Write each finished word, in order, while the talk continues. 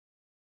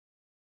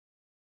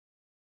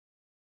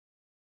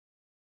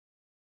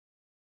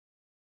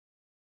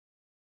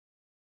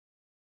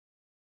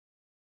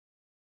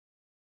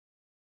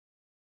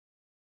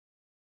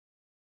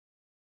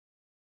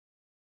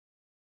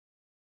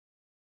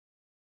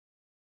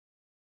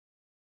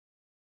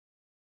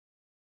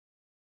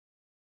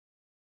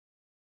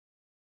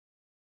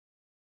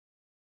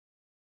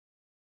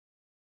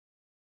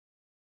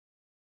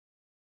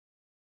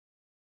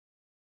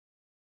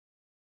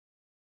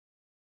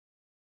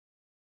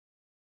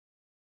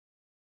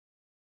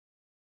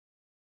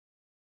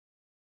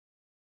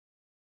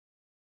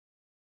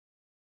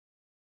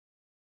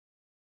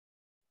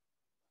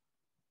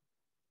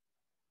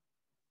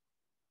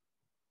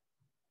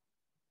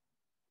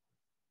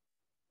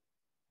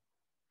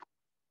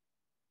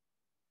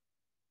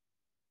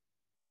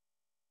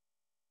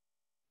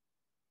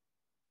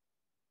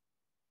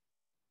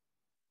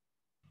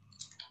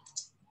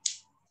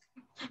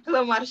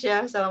Hello,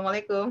 Marcia.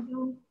 Assalamualaikum.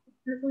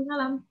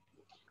 Waalaikumsalam.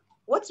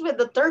 What's with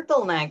the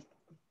turtleneck?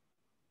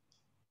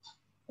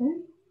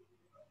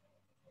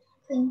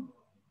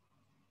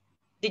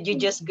 Did you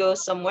just go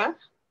somewhere?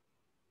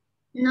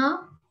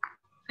 No,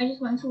 I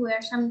just want to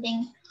wear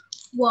something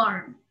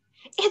warm.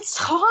 It's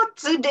hot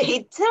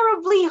today,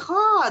 terribly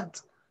hot.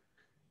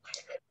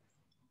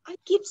 I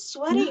keep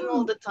sweating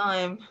all the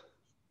time.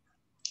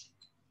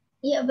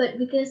 Yeah, but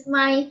because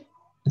my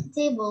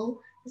table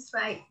is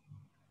right.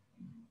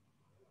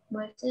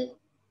 What's it?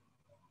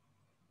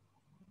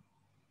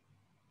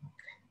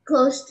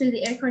 Close to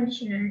the air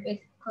conditioner.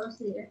 It's close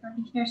to the air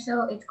conditioner,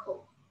 so it's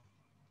cold.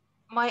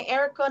 My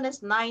aircon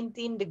is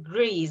 19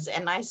 degrees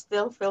and I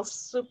still feel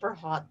super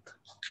hot.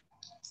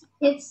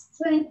 It's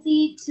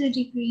 22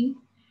 degrees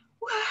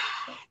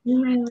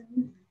in my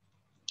room.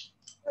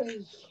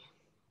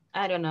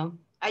 I don't know.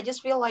 I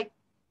just feel like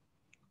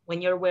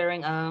when you're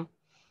wearing a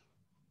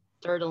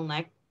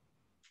turtleneck,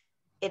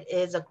 it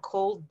is a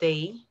cold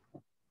day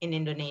in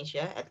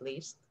Indonesia, at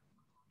least.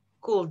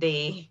 Cool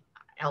day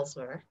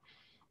elsewhere.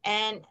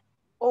 And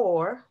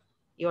or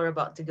you're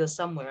about to go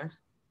somewhere.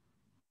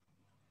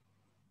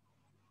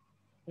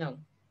 No.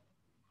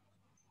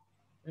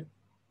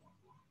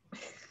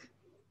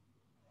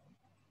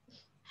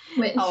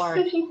 Wait. How are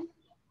you,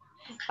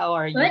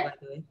 What? by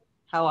the way?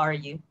 How are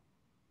you?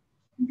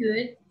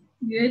 Good.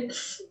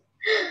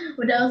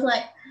 But I was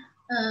like,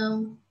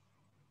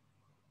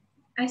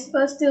 I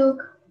supposed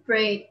to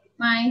break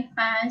my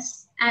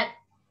fast at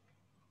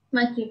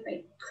Monkey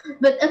break,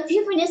 but a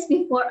few minutes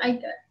before I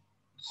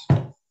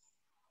got.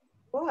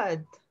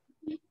 What?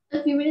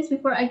 A few minutes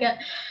before I got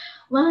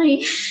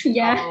my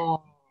yeah.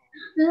 Oh.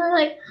 And I'm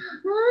like,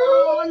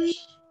 Oh no.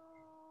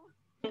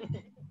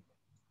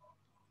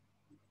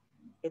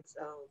 It's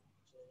okay.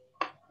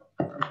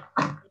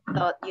 I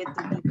taught you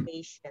to be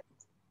patient.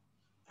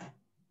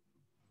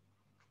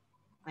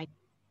 Like,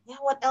 yeah,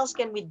 what else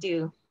can we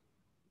do?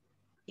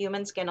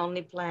 Humans can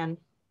only plan.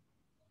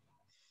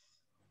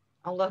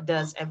 Allah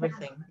does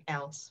everything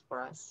else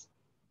for us,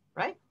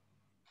 right?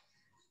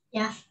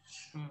 yeah.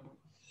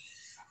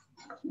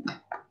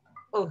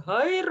 Oh,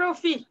 hi,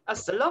 Rafi.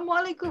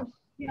 Assalamualaikum.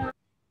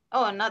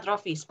 Oh, not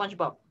Rafi,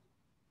 SpongeBob.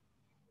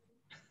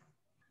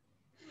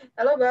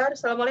 Hello, Bar.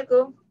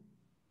 Assalamualaikum.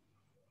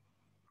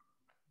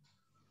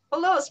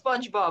 Hello,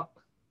 SpongeBob.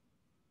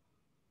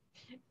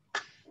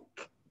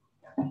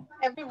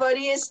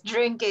 Everybody is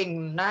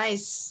drinking.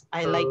 Nice.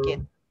 I like it.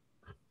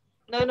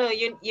 No,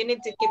 you need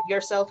to keep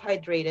yourself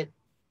hydrated.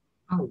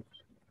 Oh.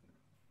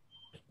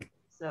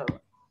 So,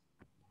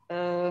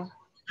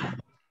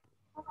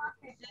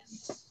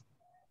 it's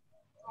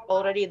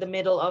already the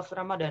middle of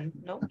Ramadan,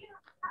 no?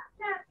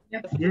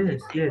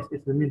 Yes,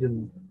 it's the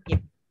middle.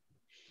 Yeah.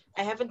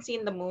 I haven't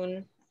seen the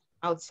moon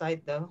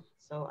outside though,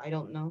 so I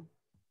don't know.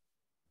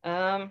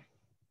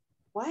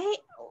 Why,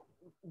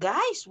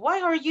 guys,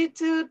 why are you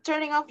two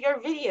turning off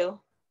your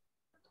video?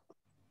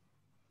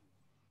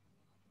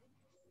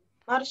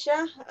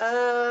 Marsha,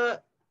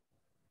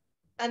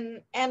 an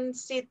N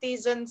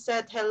citizen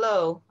said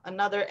hello.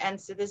 Another N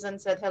citizen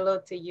said hello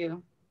to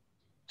you.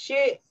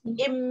 She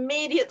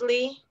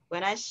immediately,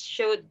 when I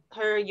showed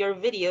her your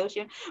video, she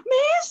went,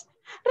 Miss,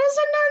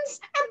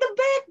 resonance at the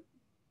back.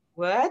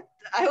 What?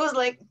 I was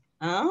like,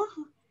 huh?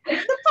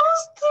 The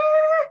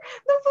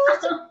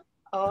poster.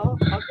 Oh,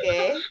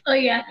 okay. Oh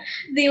yeah,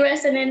 the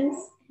resonance.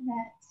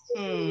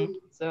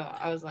 So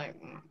I was like,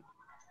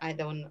 I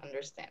don't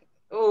understand.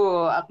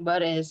 Oh,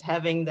 Akbar is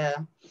having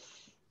the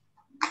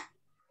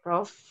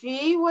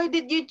Profi, why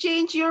did you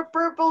change your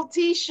purple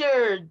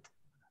t-shirt?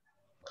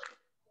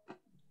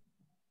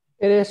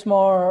 It is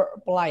more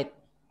polite.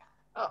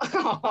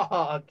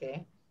 Oh,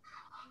 okay.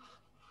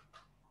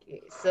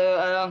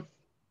 So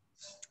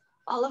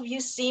all of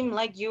you seem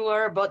like you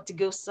are about to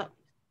go some,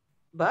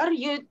 but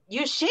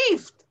you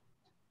shaved.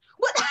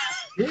 What?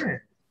 Yeah.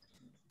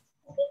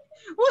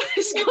 What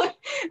is going?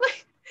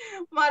 Like,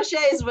 Marsha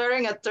is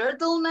wearing a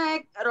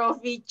turtleneck.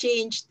 Rafi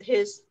changed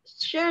his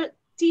shirt,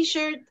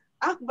 t-shirt.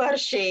 Akbar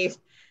shaved.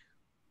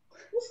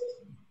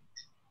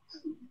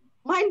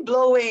 Mind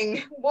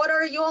blowing. What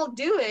are you all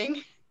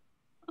doing?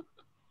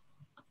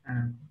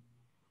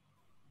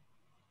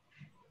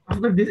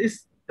 After this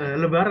is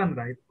Lebaran,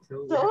 right?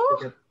 So we have to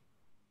get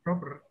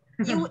proper.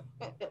 You,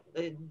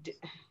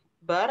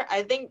 but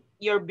I think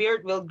your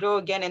beard will grow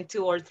again in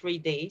 2 or 3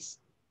 days.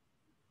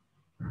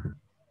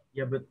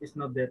 Yeah, but it's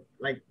not that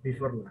like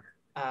before lah.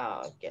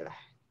 Okay lah.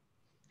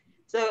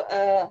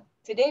 So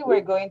today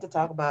we're going to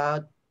talk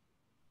about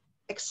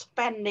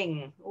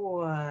expanding.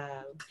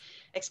 Wow.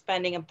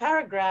 Expanding a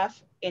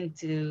paragraph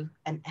into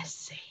an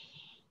essay.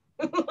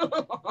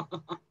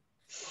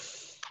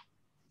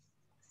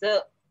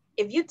 So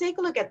if you take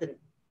a look at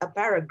a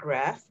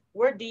paragraph,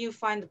 where do you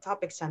find the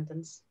topic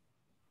sentence?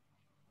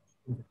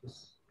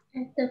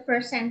 At the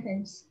first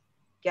sentence.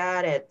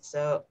 Got it.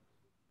 So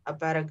a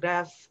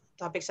paragraph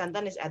topic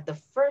sentence is at the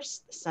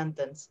first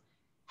sentence.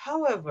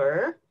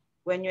 However,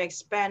 when you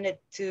expand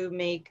it to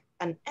make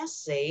an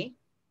essay,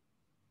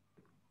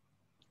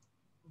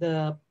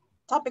 the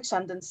topic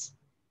sentence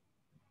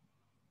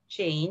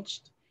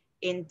changed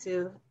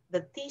into the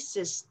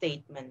thesis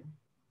statement.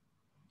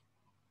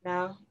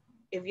 Now,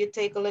 if you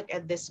take a look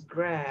at this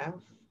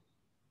graph,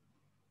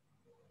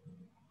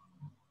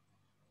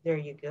 there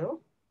you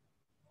go.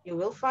 You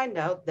will find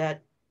out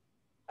that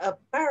a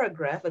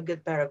paragraph, a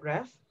good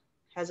paragraph,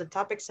 has a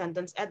topic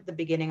sentence at the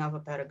beginning of a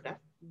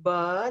paragraph,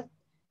 but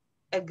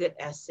a good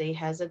essay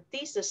has a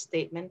thesis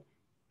statement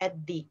at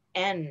the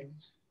end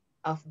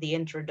of the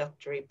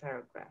introductory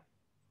paragraph.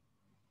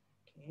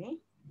 Okay.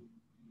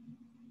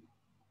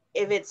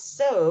 If it's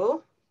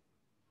so,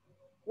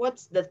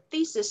 what's the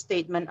thesis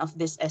statement of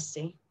this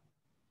essay?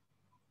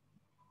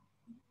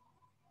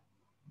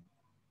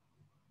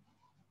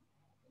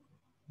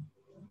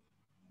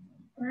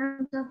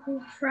 Round of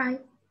fried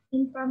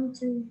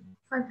impromptu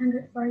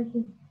 500 for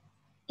you.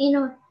 You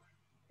know,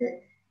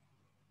 the,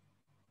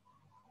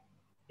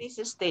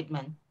 Thesis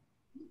statement.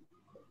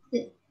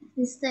 the,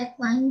 this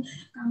tagline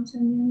comes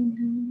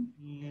from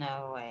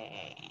No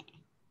way.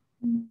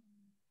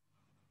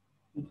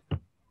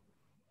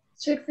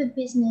 street food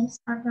business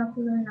are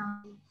popular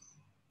nowadays.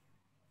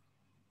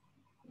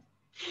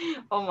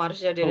 Oh,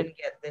 Marcia didn't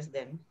get this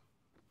then.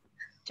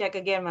 Check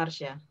again,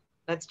 Marcia.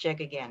 Let's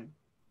check again.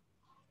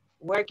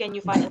 Where can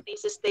you find a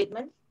thesis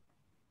statement?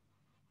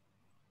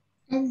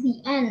 At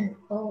the end,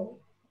 oh.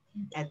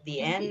 At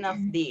the end of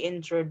the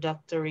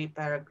introductory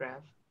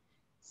paragraph.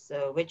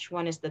 So which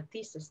one is the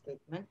thesis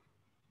statement?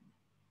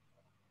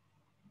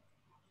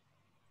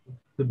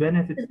 The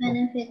benefits, The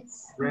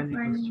benefits of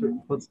running a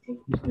street food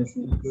business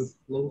include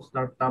low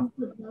startup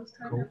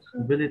costs,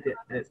 mobility,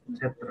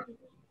 etc.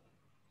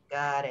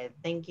 Got it.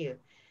 Thank you.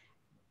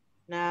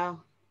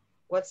 Now,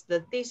 what's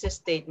the thesis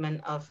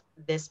statement of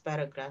this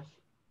paragraph?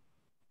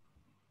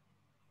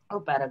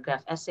 Oh,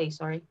 paragraph, essay,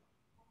 sorry.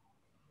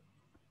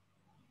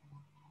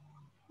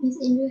 Miss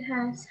Indra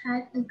has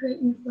had a great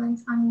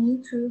influence on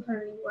me through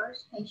her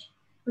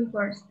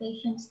rewards,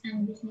 patience,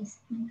 and business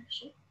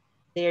mentorship.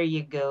 There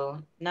you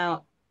go.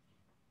 Now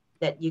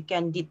that you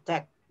can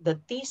detect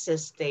the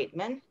thesis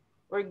statement,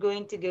 we're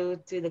going to go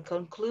to the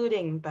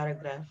concluding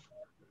paragraph.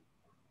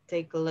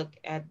 Take a look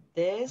at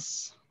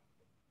this.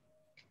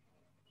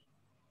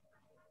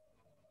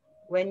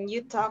 When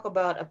you talk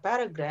about a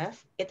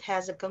paragraph, it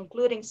has a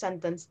concluding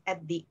sentence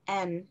at the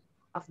end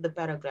of the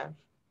paragraph.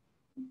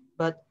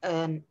 But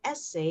an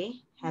essay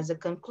has a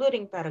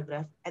concluding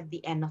paragraph at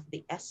the end of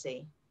the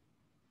essay.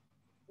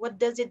 What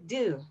does it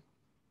do?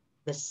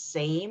 The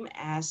same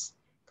as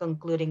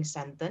concluding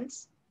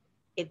sentence.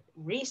 It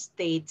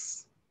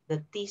restates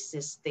the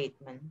thesis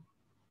statement.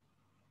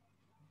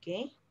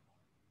 Okay?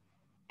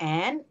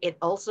 And it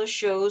also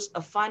shows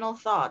a final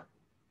thought.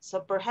 So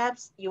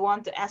perhaps you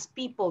want to ask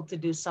people to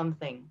do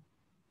something.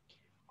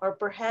 Or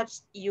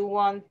perhaps you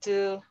want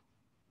to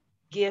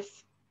give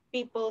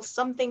people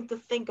something to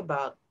think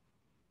about.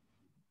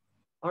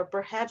 Or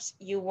perhaps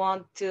you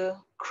want to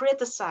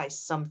criticize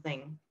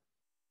something.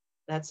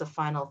 That's a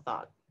final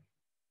thought.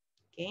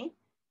 Okay?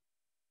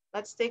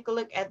 Let's take a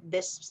look at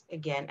this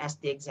again as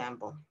the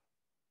example.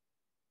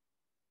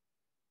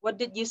 What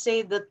did you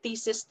say the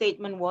thesis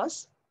statement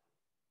was?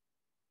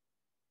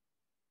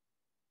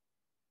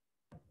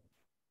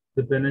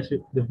 The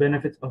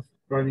benefits of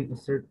running a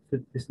street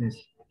food business.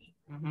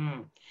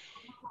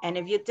 And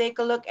if you take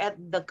a look at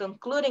the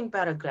concluding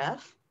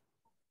paragraph,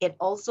 it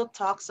also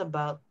talks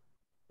about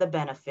the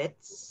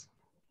benefits.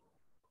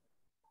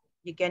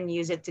 You can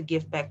use it to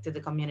give back to the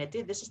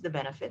community. This is the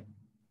benefit.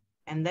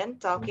 And then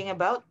talking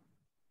about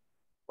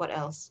what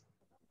else?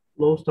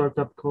 Low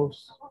startup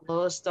costs.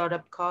 Low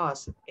startup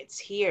costs. It's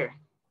here.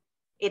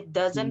 It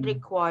doesn't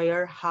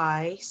require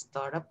high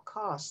startup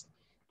costs.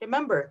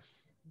 Remember,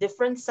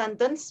 different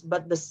sentence,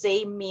 but the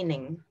same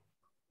meaning.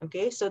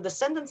 Okay, so the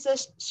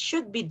sentences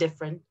should be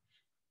different,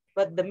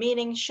 but the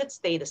meaning should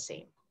stay the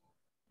same.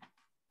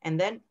 And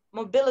then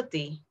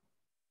mobility.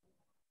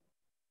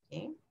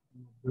 Okay.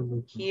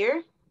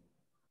 Here,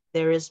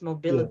 there is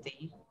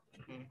mobility.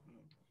 Yeah.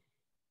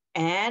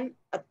 And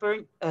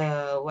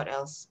what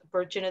else?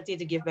 Opportunity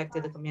to give back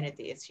to the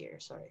community is here,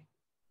 sorry.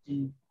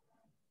 In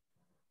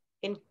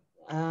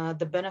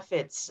the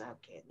benefits,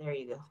 okay, there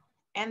you go.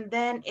 And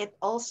then it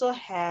also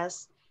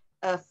has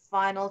a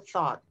final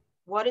thought.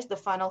 What is the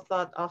final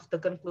thought of the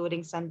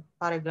concluding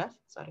paragraph?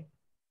 Sorry.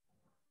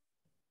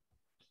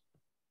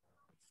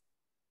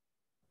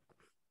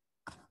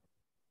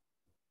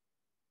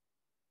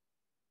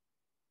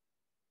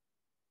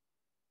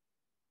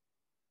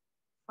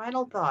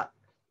 Final thought.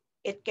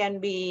 It can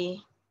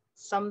be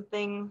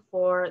something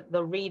for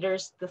the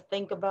readers to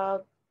think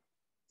about,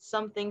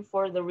 something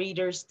for the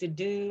readers to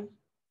do,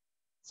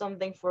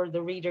 something for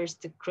the readers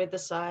to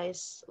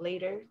criticize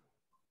later.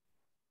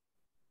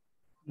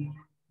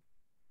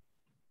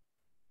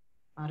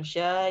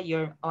 Marcia,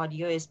 your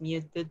audio is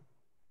muted.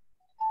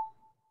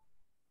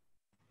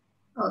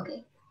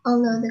 Okay.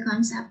 Although the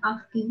concept of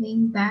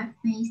giving back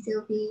may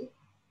still be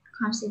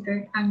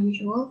considered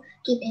unusual,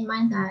 keep in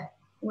mind that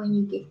when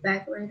you give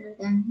back rather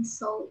than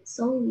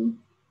solely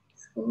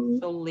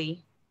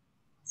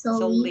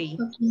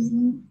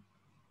focusing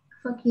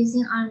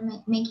Focusing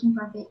on making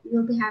profit,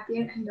 you'll be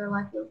happier and your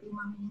life will be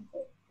more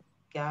meaningful.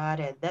 Got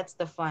it. That's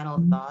the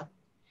final thought,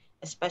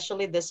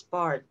 especially this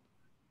part.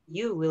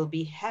 You will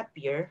be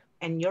happier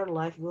and your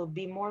life will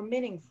be more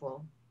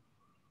meaningful.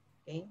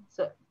 Okay,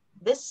 so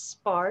this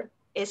part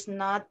is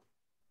not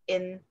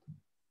in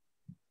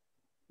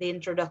the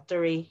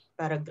introductory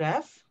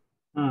paragraph,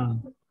 Ah,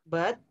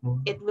 but oh,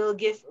 it will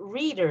give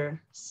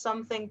reader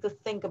something to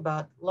think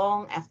about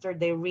long after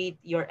they read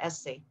your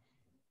essay.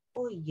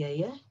 Oh yeah,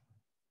 yeah.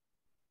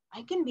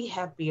 I can be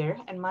happier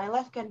and my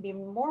life can be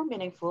more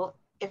meaningful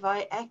if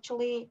I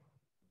actually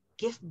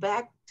give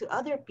back to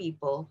other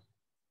people.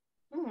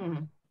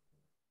 Hmm,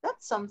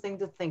 that's something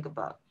to think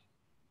about.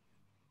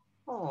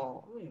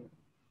 Oh,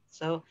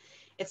 so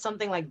it's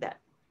something like that.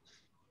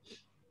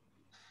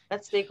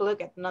 Let's take a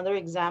look at another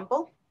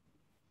example.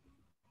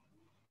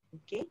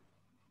 Okay.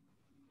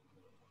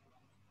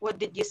 What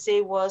did you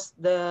say was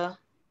the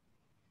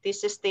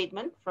thesis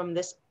statement from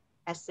this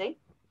essay?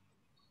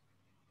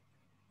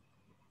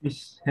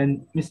 Miss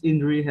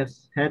Indri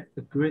has had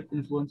a great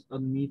influence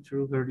on me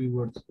through her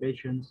rewards,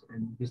 patience,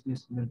 and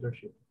business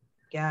mentorship.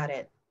 Got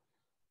it.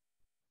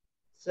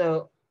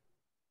 So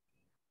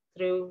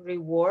through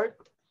reward,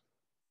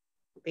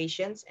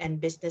 patience, and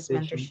business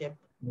Patience, mentorship.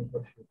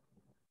 mentorship.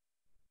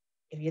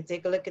 If you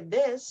take a look at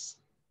this,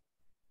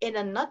 in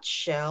a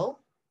nutshell,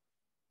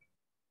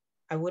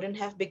 I wouldn't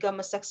have become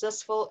a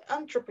successful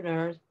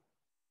entrepreneur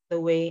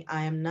the way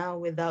I am now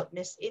without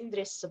Miss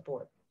Indri's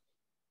support.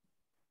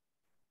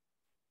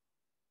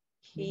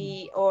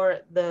 He or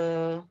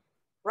the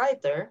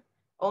writer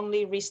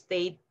only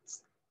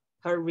restates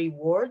her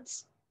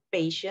rewards,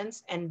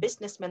 patience, and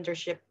business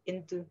mentorship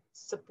into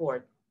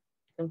support.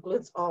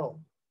 Concludes all.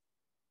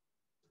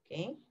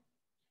 Okay.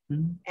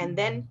 And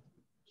then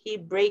he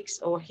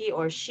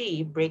or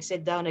she breaks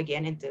it down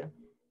again into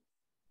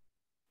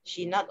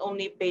she not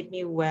only paid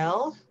me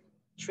well,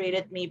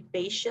 treated me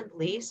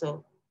patiently,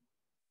 so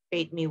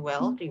paid me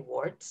well,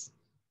 rewards,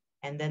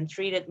 and then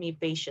treated me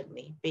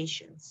patiently,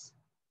 patience.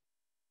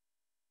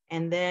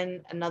 And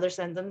then another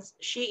sentence,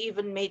 she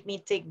even made me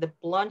take the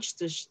plunge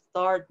to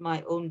start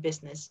my own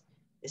business,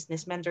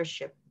 business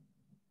mentorship.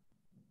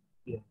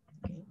 Yeah.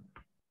 Okay.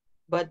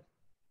 But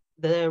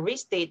the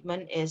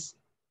restatement is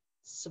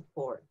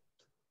support.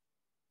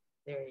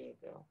 There you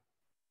go.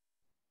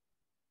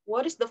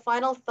 What is the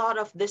final thought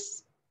of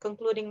this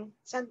concluding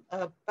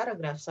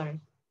paragraph?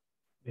 Sorry.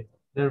 Yeah.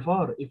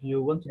 Therefore, if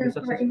you want to be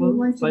Therefore, if you successful,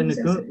 want to be find a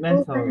good successful, find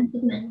mentor. a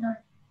good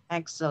mentor.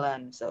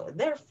 Excellent. So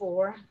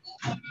therefore,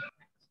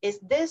 is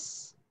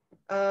this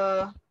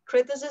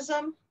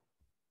criticism,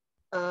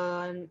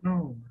 a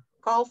No,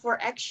 call for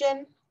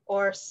action,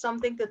 or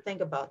something to think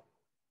about?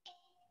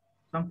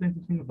 something to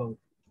think about.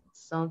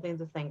 Something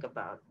to think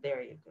about.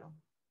 There you go.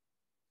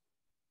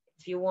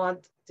 If you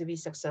want to be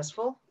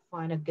successful,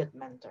 find a good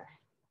mentor.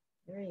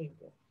 There you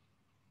go.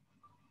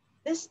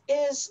 This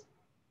is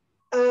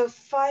a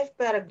 5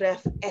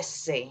 paragraph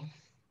essay.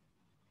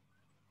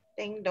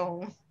 Ding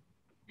dong.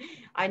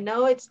 I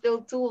know it's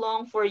still too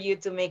long for you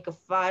to make a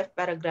 5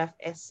 paragraph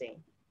essay.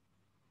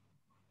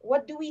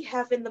 What do we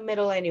have in the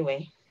middle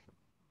anyway?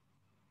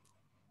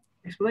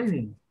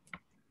 Explaining.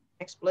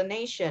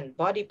 Explanation,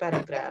 body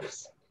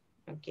paragraphs.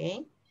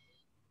 Okay.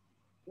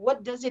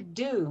 What does it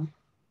do?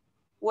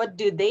 What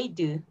do they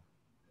do?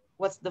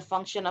 What's the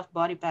function of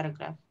body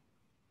paragraph?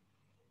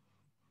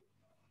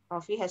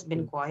 Coffee has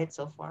been quiet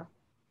so far.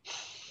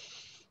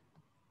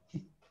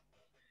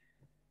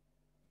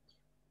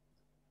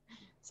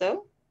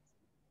 So,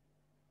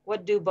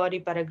 what do body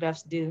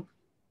paragraphs do?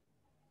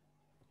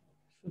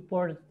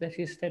 Support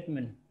thesis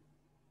statement.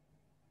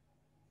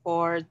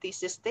 For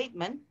thesis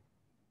statement?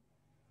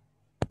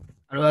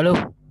 Halo, halo.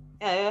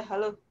 Yeah,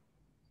 hello.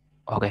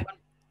 Oke.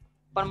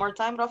 One more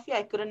time, Rafi,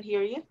 I couldn't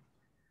hear you.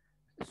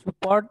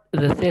 Support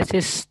the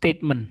thesis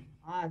statement.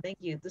 Thank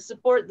you. To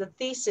support the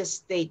thesis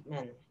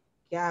statement.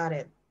 Got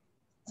it.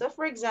 So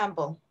for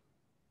example,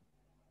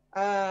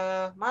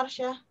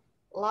 Marcia,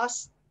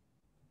 last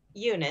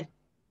unit,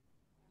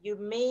 you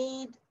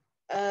made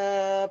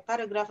a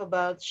paragraph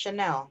about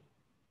Chanel.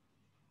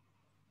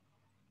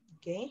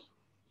 Okay.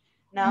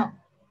 Now,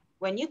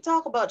 when you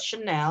talk about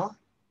Chanel,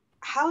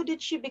 how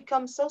did she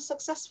become so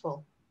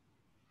successful?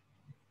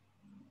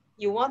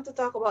 You want to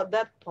talk about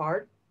that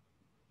part,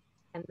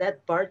 and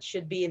that part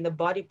should be in the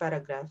body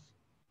paragraph,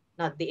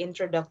 not the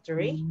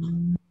introductory,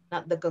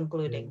 not the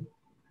concluding.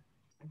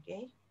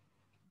 Okay.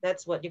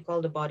 That's what you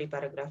call the body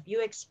paragraph.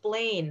 You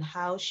explain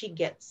how she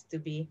got to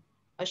be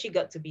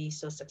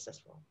so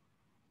successful.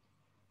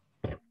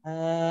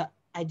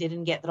 I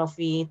didn't get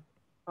Rafi's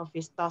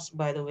task,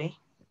 by the way.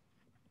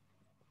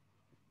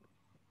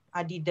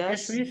 Yes,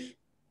 Adidas, Miss.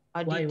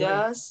 Why?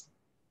 Adidas,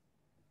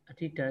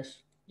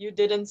 Adidas. you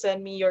didn't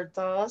send me your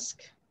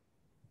task.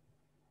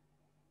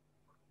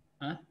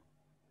 Huh?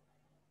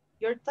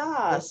 Your What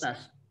task.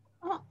 task?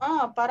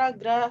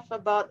 Paragraph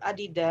about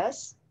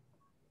Adidas.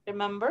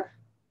 Remember?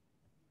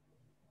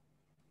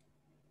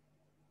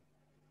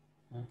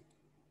 Huh?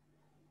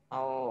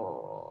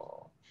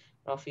 Oh,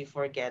 Rafi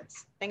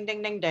forgets. Ding,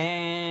 ding, ding,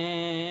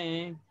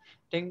 ding.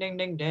 Ding, ding,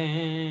 ding,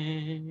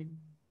 ding.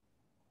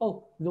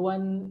 Oh, the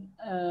one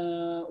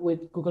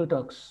with Google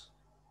Docs.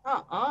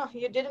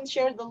 You didn't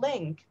share the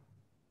link.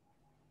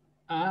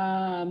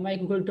 My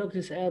Google Docs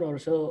is error,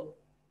 so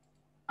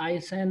I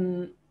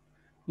sent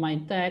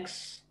my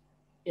text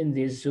in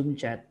this Zoom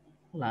chat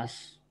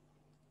last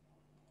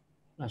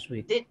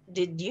week.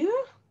 Did you?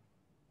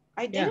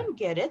 I Yeah, didn't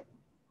get it.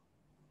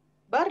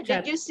 Bar, did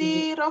chat you in the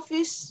see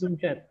Rafis? Zoom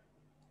chat.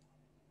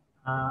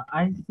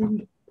 I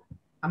think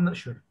I'm not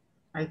sure.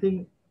 I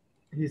think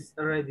he's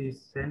already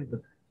sent,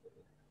 but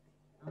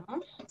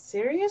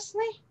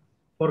Seriously?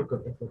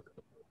 forgot. I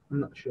forgot. I'm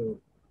not sure.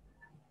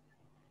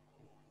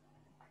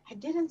 I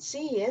didn't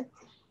see it.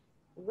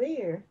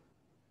 Where?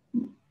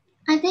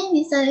 I think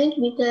he said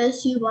it because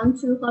he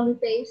wants to copy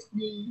paste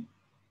the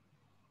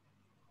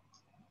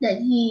that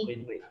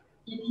he Wait.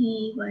 that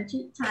he was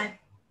to type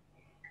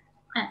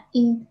at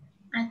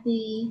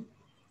the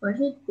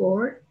project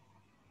board,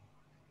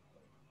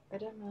 I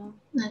don't know.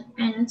 like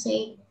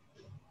annotate.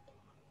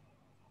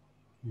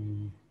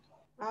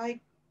 I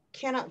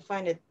cannot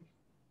find it.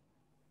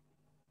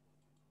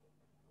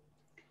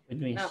 Wait,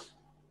 No. miss.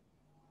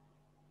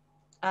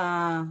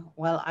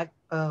 Well,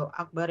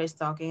 Akbar is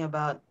talking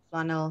about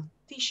flannel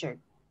t-shirt,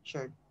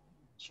 t-shirt,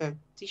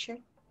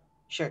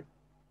 shirt.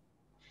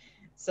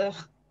 So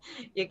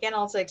you can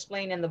also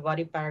explain in the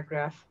body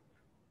paragraph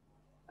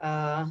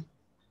uh,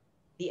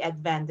 the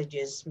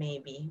advantages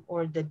maybe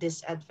or the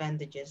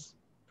disadvantages.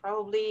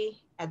 Probably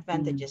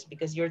advantages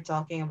because you're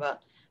talking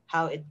about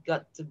how it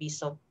got to be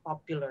so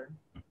popular.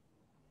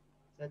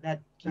 So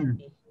that can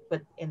be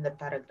put in the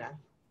paragraph.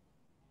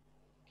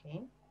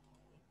 Okay.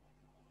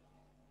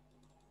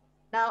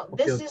 Now,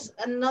 Okay, this okay. is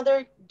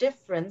another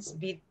difference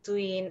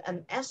between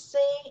an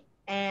essay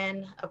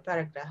and a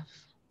paragraph.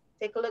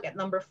 Take a look at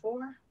number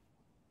 4.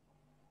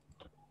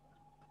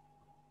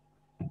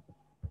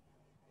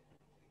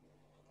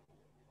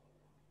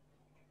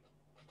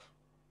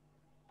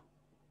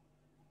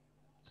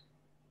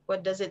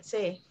 What does it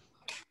say?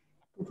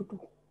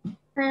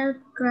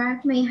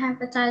 Paragraph may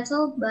have a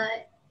title,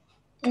 but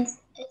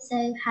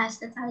essay has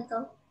the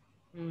title.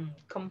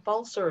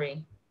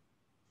 Compulsory.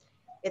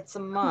 It's a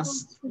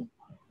must.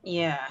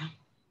 Yeah.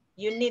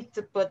 You need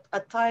to put a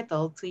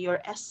title to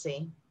your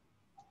essay.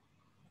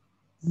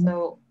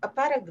 So a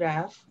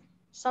paragraph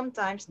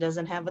sometimes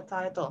doesn't have a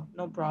title,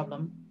 no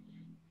problem.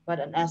 But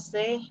an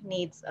essay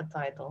needs a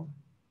title.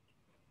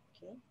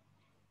 Okay.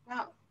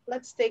 Now,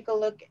 let's take a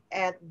look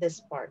at this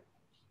part.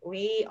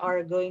 We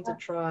are going to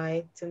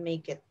try to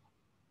make it.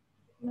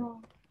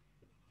 No.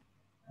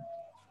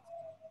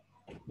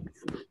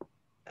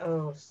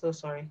 Oh, so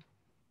sorry.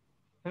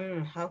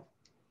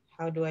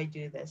 How do I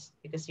do this?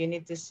 Because you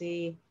need to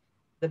see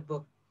the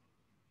book.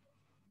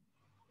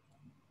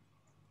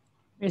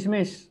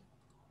 Miss,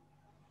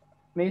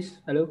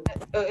 hello?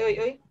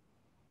 Oi.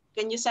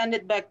 Can you send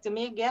it back to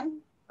me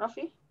again,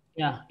 Rafi?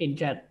 Yeah, in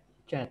chat.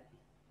 Chat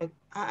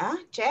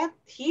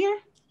here?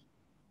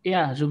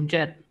 Yeah, Zoom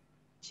chat.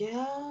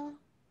 Yeah.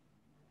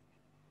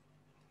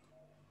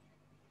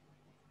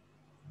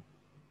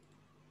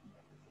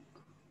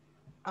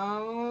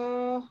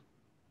 Oh,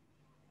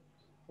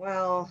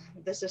 well,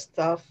 this is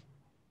tough.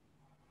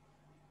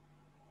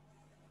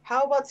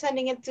 How about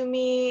sending it to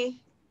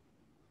me?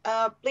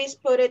 Please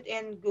put it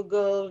in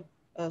Google,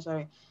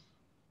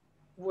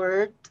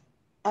 Word.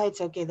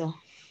 It's okay though.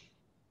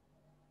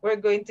 We're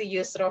going to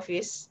use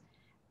Rafi's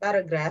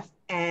paragraph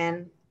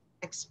and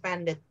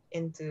expand it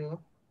into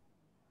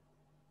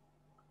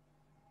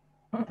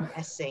an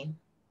essay.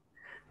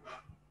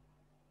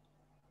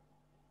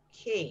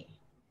 Okay,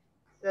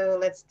 so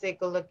let's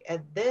take a look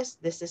at this.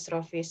 This is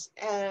Rafi's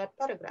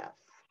paragraph.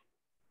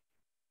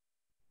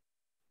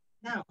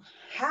 Now,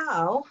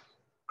 how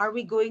are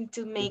we going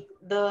to make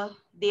the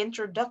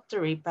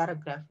introductory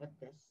paragraph with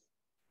this?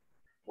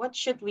 What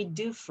should we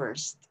do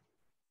first?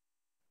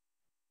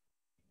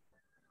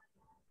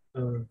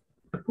 The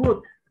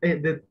quote,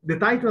 the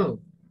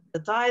title. The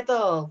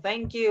title,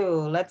 thank you.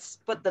 Let's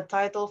put the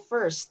title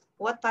first.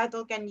 What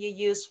title can you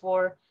use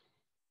for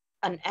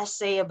an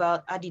essay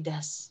about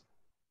Adidas?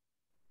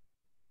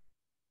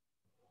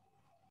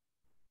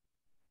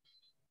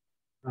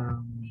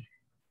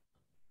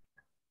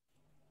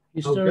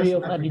 History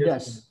of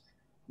Adidas.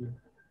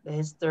 The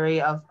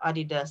history of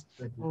Adidas.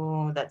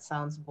 Oh, that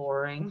sounds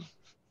boring.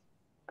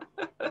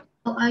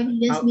 How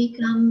Adidas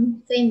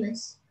become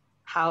famous?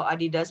 How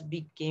Adidas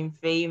became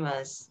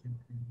famous.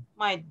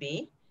 Might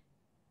be.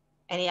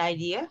 Any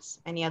ideas?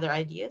 Any other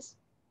ideas?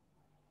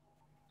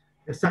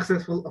 The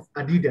successful of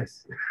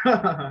Adidas.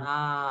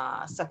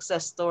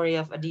 Success story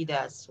of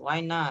Adidas.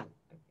 Why not?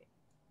 Okay.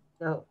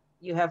 So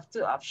you have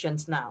 2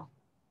 options now.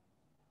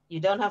 You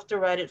don't have to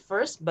write it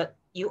first, but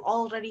you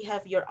already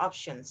have your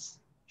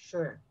options.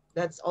 Sure,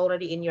 that's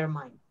already in your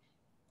mind.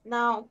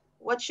 Now,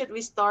 what should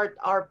we start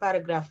our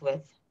paragraph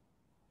with?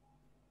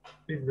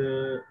 Is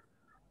the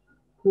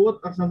quote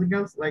or something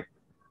else like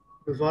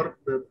before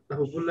the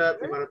tahu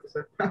bulat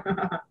Sure.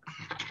 500%.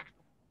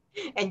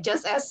 And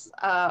just as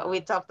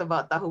we talked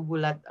about tahu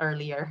bulat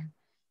earlier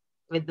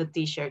with the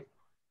t-shirt,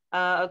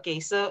 Okay,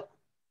 so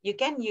you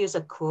can use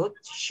a quote,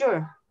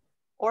 sure,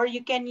 or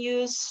you can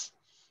use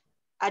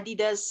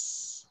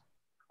Adidas'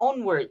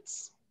 own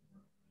words.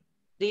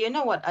 Do you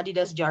know what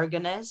Adidas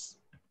jargon is?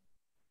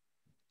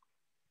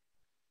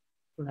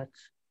 Let's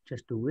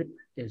just do it.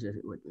 Yes, yes,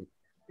 wait, wait.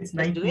 It's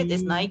Let's do it.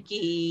 It's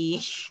Nike.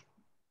 Nike.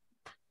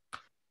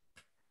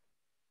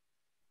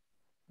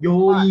 Yo,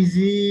 Come on,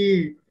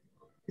 easy.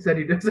 It's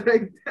Adidas,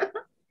 right?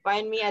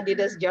 find me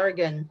Adidas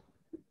jargon.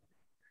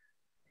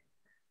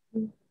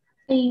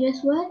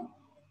 Adidas what?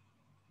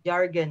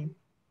 Jargon.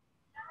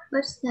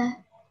 What's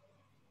that?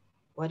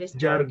 What is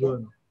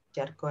jargon? Jargon.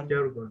 Jargon.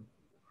 Jargon.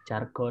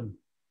 Jargon.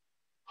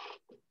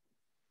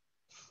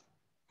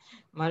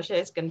 Marsha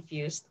is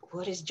confused.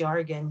 What is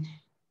jargon?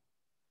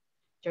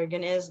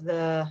 Jargon is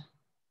a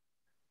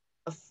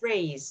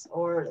phrase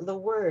or the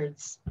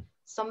words,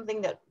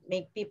 something that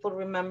make people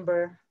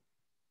remember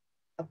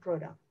a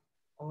product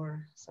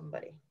or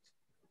somebody.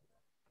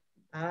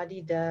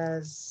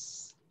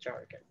 Adidas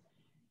jargon.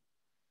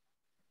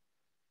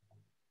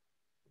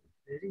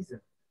 There is a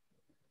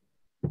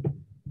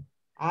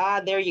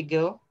Ah, there you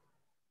go.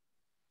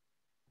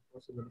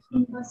 possible.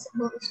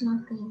 Impossible is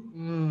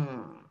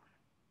nothing.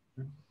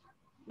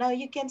 Now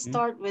you can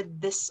start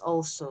with this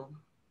also.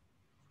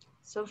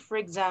 So for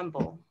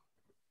example,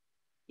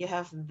 you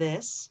have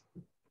this.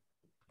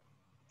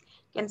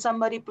 Can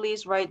somebody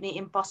please write me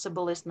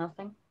impossible is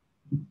nothing?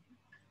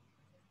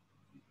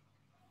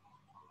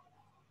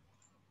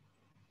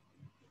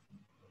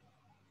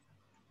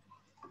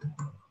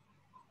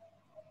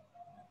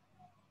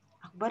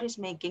 Akbar is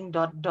making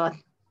dot dot.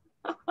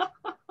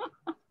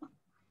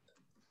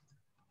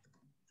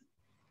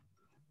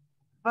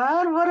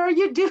 But what are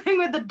you doing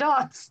with the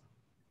dots?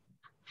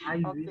 I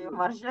Okay, will.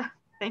 Marsha,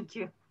 thank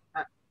you.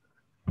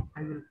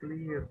 I will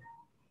clear.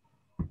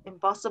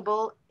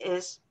 Impossible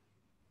is,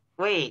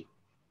 wait,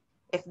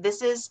 if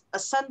this is a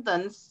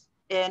sentence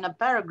in a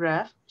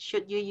paragraph,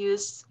 should you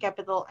use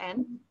capital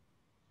N?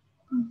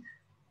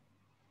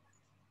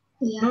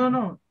 Yeah. No, no,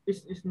 no.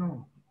 It's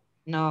no.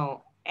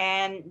 No.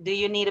 And do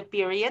you need a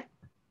period?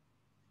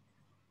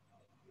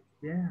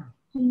 Yeah.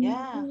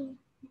 Yeah.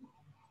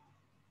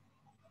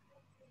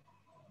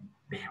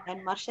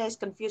 And Marsha is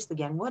confused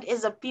again. What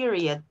is a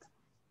period?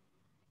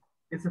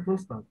 It's a full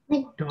stop.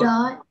 Like Dot.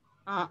 dot.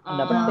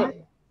 Tanda Uh-uh.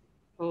 petik.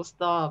 Full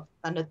stop.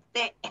 Tanda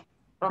T.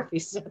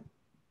 Rofi said.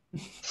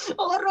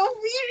 Oh,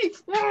 Rofi!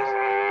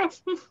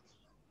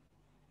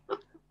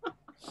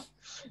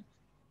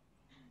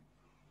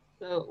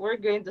 So we're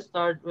going to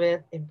start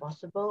with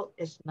impossible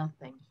is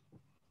nothing.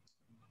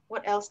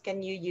 What else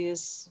can you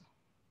use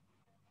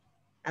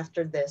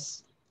after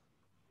this?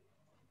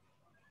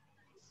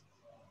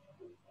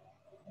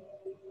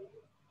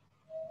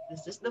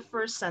 This is the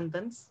first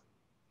sentence.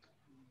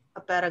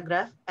 A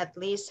paragraph at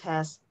least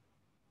has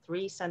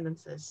 3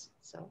 sentences.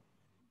 So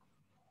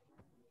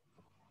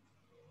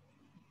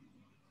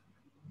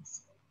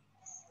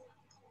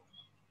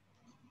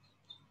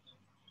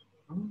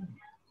Oh.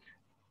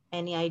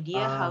 any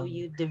idea how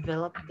you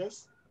develop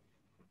this?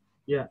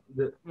 Yeah.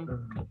 The Hmm.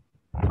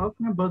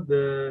 talking about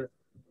the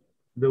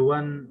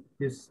one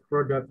his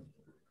product,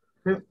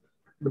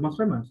 the most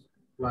famous,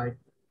 like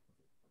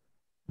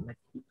like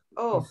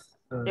Oh, his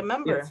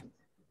remember, it's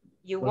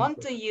you one want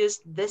to use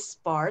this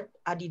part.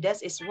 Adidas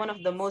is one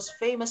of the most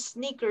famous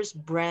sneakers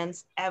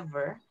brands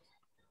ever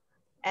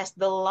as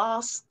the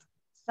last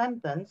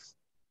sentence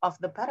of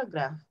the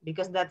paragraph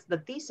because that's the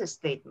thesis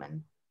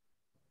statement.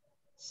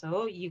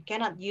 So you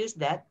cannot use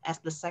that as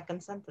the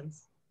second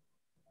sentence.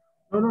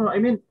 no, no, no. I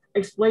mean,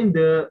 explain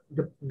the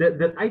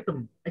that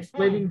item. Hmm.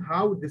 Explaining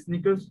how the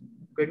sneakers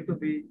going to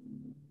be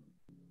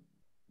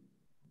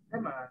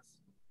famous.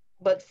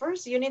 But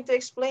first, you need to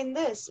explain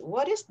this.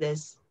 What is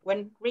this?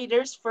 When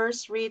readers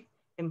first read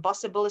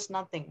impossible is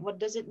nothing,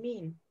 what does it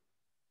mean?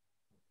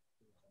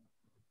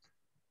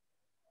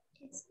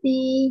 It's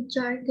the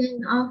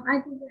jargon of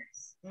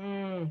Adidas.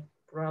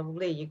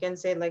 Probably. You can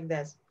say it like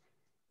this.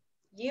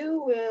 You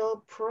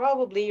will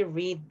probably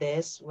read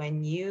this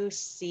when you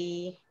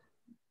see,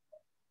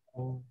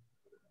 Oh,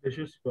 the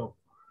shoes box.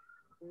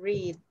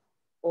 read,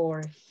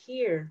 or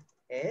hear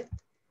it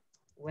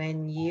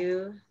when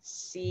you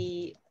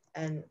see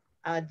an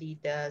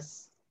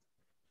Adidas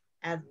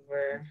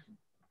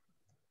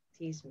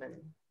advertisement.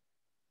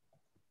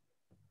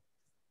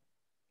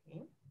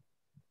 Okay.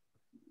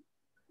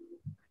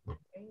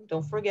 Okay.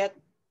 Don't forget.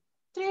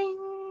 Ding.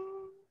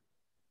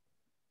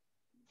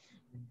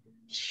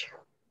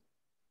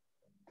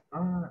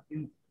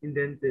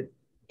 Indented.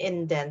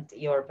 Indent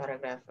your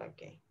paragraph.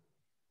 Okay.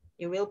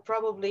 You will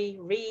probably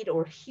read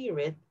or hear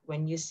it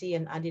when you see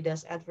an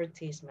Adidas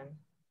advertisement.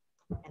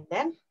 And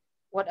then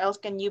what else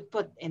can you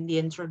put in the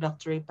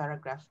introductory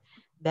paragraph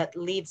that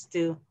leads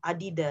to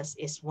Adidas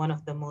is one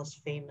of the most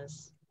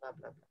famous, blah,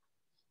 blah, blah.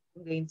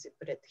 I'm going to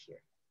put it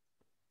here.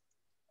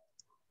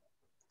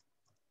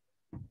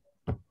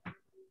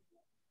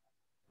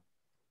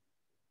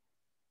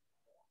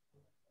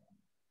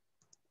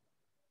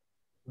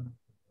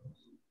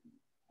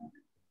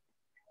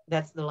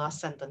 That's the last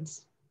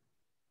sentence.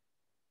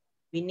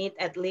 We need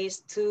at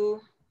least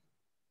 2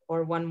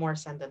 or 1 more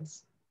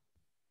sentence.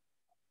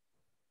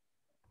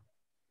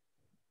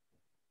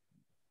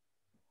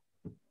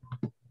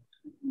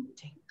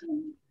 Ding,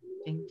 ding,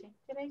 ding,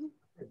 ding.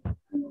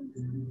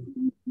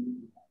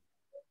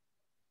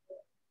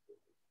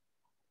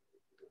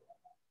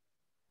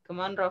 Come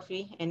on,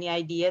 Rafi. Any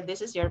idea?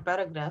 This is your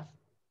paragraph.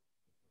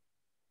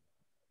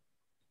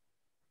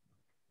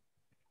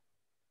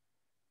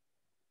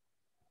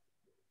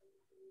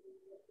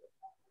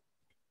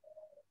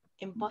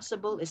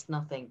 Impossible is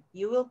nothing.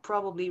 You will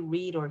probably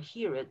read or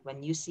hear it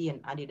when you see an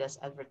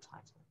Adidas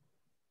advertisement.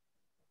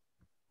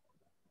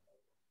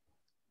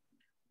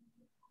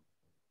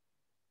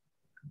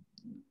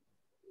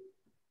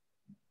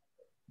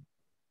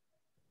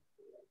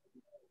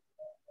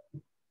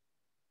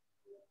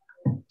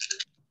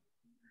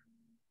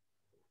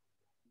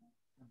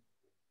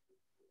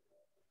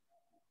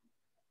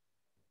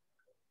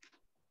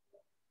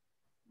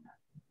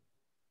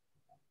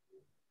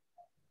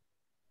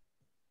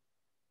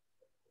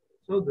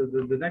 So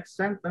the next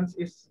sentence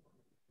is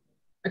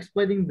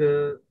explaining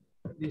the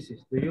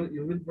thesis.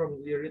 You will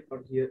probably read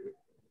or hear it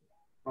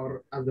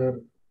or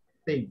other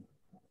thing.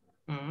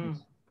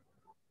 Mm.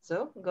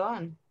 So go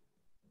on.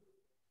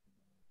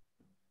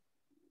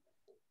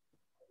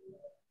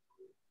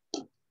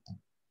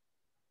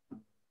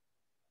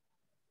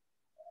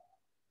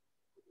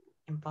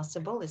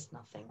 Impossible is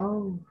nothing.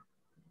 Oh.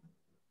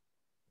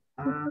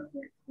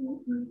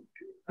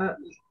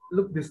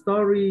 Look, the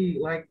story,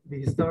 like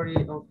the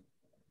story of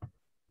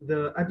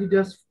the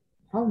Adidas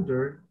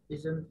founder,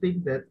 isn't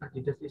think that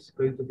Adidas is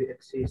going to be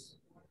exist,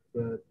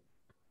 but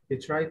he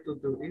tried to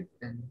do it,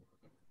 and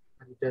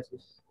Adidas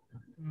is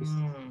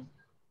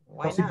Why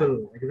not?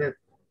 possible like that,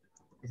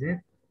 isn't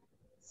it?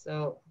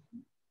 So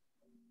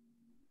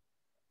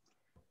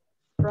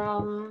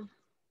from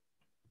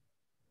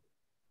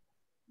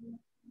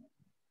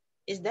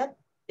is that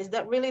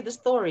really the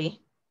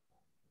story?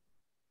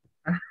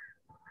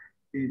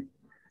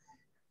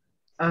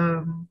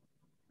 um,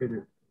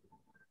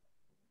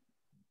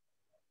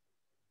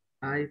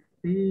 I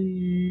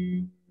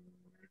think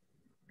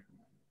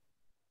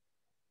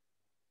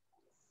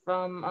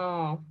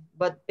From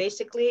but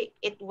basically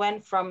it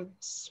went from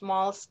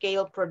small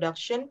scale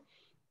production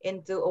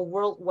into a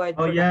worldwide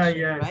oh yeah,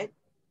 production, yes, right?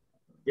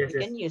 yes, We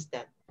yes. can use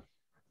that.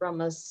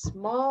 From a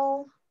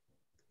small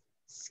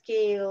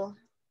scale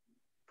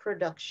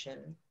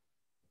production,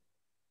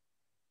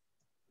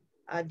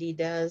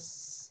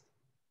 Adidas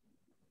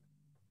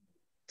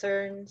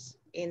turns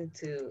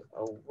into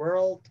a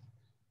worldwide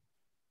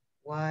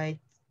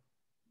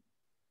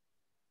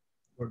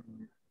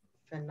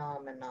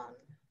phenomenon.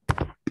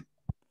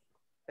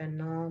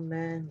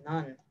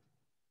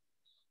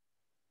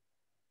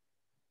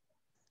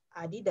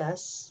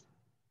 Adidas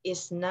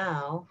is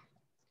now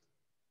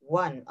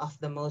one of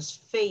the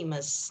most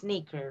famous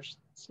sneaker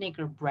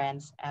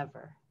brands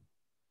ever.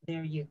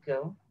 There you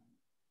go.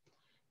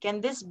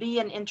 Can this be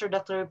an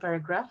introductory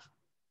paragraph?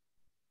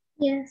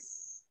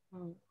 Yes.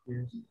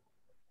 Yes.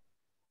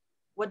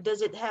 What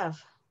does it have?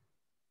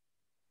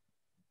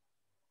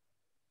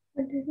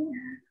 What does it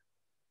have?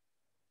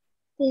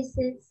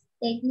 Thesis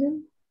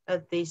statement. A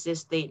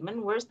thesis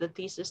statement. Where's the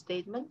thesis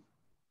statement?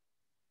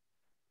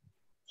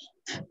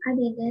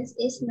 Adidas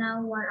is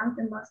now one of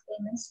the most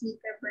famous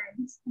sneaker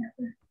brands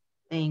ever.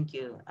 Thank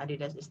you.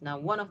 Adidas is now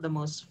one of the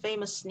most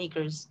famous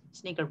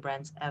sneaker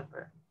brands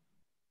ever.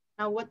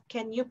 Now, what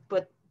can you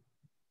put?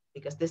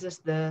 Because this is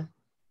the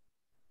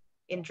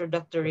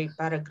introductory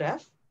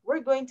paragraph.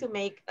 We're going to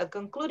make a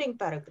concluding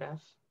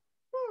paragraph.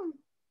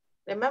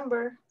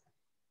 Remember,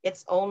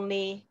 it's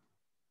only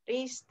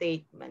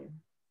restatement.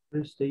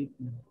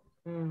 Restatement.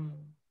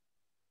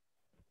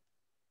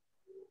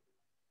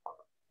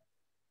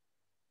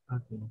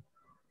 Okay.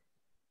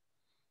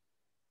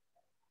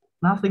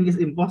 Nothing is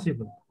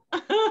impossible.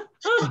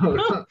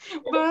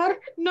 But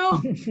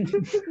no,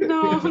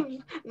 no,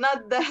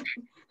 not that,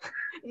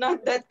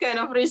 not that kind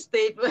of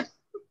restatement.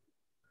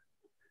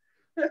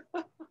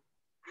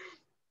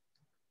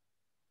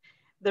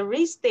 The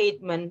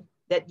restatement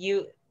that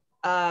you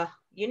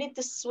need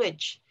to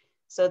switch.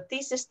 So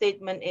thesis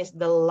statement is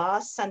the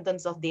last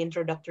sentence of the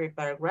introductory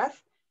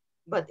paragraph,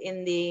 but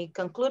in the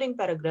concluding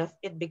paragraph,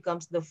 it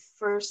becomes the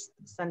first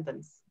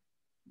sentence.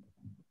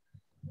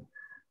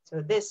 So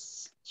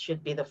this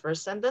should be the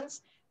first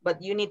sentence,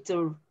 but you need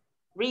to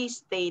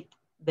restate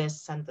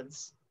this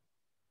sentence.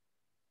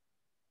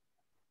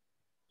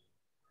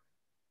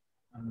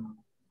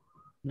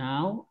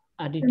 Now,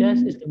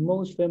 Adidas is the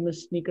most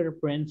famous sneaker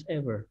brands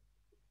ever.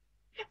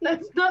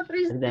 That's not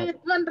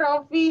restatement,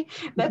 Rafi.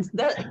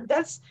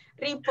 That's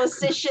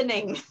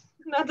repositioning,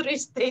 not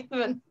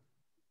restatement.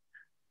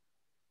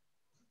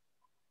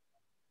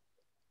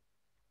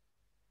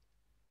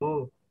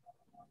 Oh,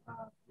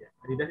 yeah.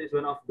 Adidas is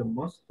one of the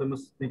most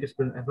famous sneakers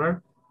brand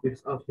ever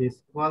because of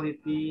his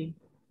quality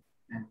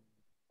and.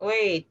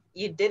 Wait,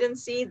 you didn't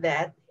see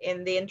that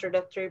in the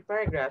introductory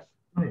paragraph.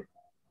 Oh, yeah.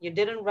 You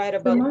didn't write The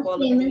about most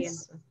quality and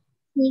famous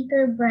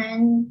sneaker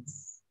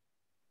brands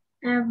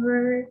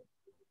ever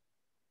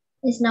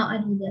It's now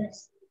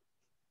Adidas.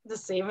 The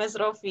same as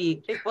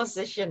Rofi,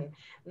 reposition,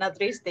 not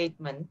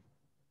restatement.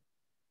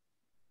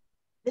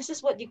 This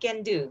is what you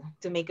can do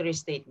to make a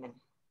restatement.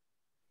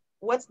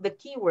 What's the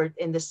keyword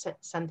in the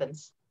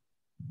sentence?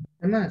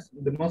 Famous,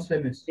 the most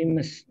famous.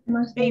 Famous.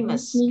 Most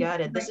famous Famous, got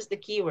sneaker it. This brand. is the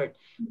keyword.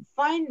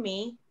 Find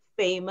me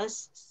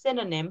famous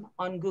synonym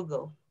on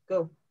Google.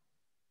 Go.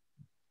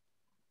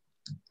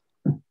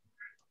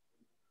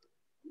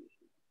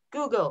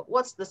 Google,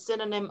 what's the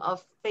synonym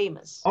of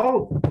famous?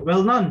 Oh,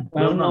 well known.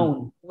 Well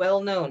known.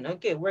 Well-known.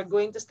 Okay, we're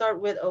going to start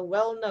with a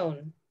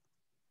well-known.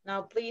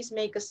 Now, please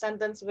make a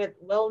sentence with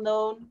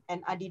well-known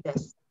and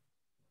Adidas.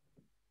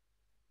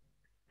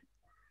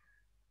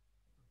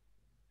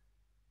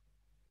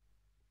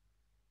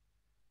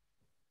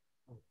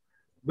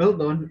 Well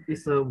known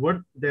is a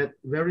word that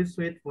very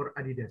sweet for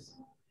Adidas.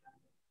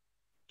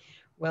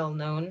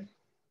 Well-known.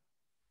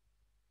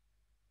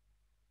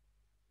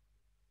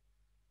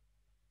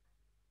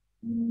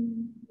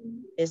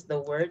 Is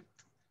the word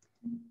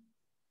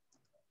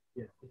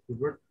Yeah, it's the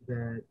word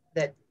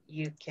that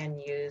you can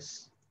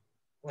use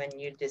when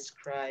you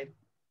describe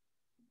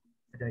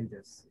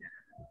Adidas.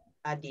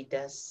 Yeah.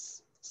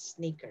 Adidas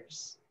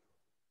sneakers.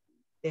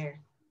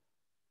 There.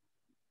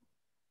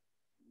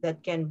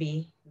 That can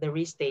be the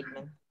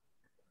restatement.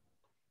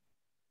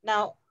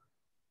 Now,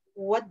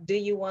 what do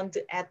you want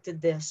to add to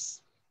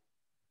this?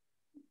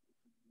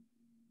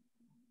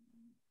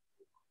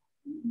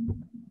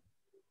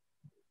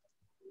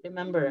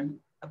 Remember,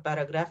 a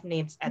paragraph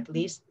needs at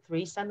least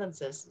 3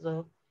 sentences.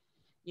 So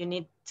you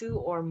need 2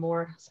 or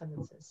more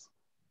sentences.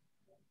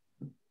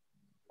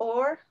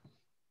 Or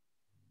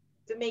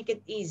to make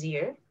it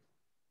easier,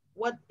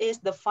 what is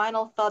the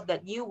final thought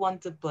that you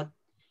want to put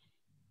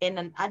in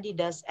an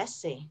Adidas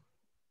essay?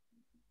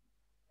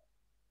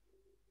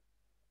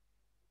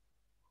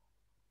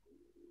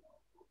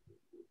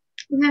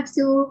 We have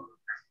to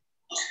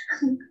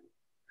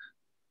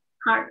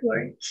hard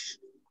work.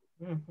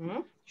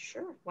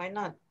 Sure, why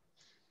not?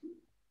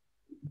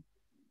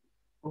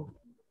 Oh,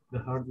 the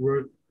hard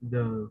work,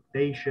 the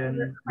patience,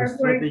 the Hard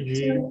work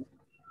strategy.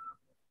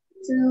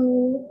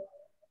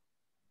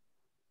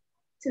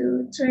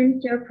 to turn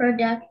your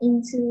product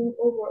into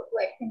a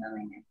worldwide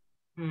phenomenon.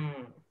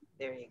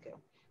 There you go.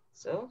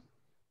 So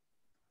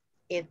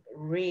it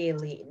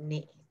really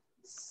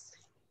needs,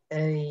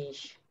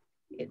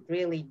 it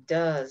really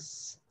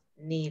does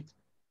need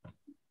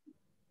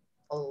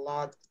a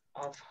lot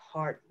of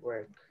hard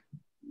work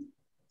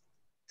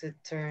to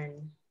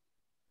turn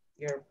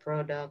your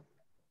product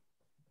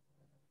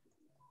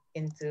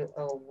into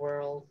a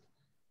worldwide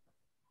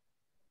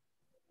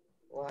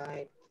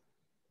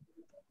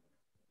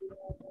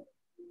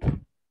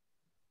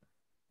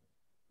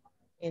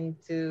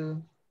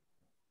into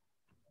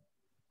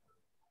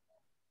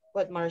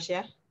what,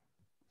 Marcia?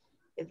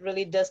 It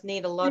really does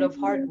need a lot of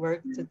hard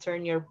work to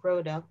turn your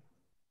product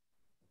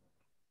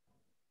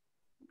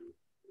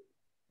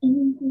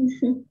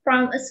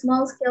From a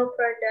small scale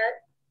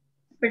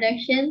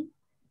production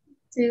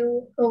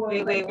to a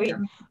wait, worldwide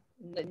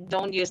phenomenon.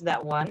 don't use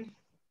that one.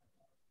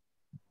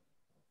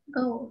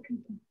 Oh, okay.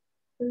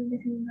 So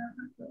this is not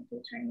going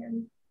to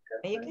turn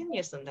You can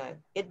use that.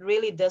 It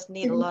really does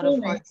need a to lot of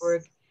hard famous.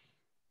 work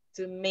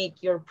to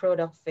make your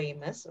product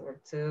famous or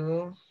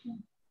to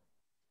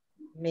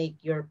make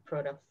your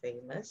product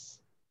famous.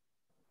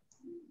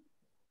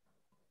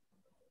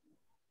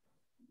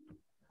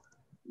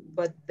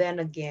 But then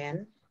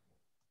again,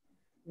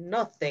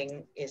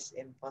 nothing is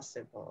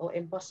impossible. Oh,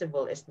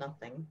 impossible is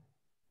nothing.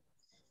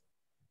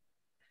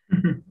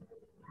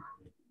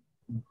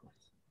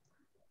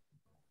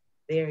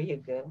 There you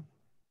go.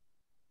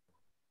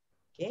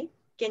 Okay.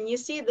 Can you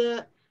see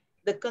the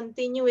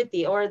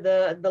continuity or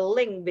the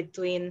link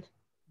between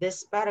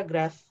this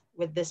paragraph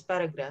with this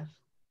paragraph?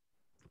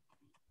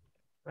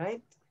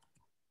 Right?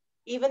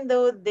 Even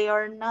though they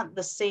are not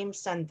the same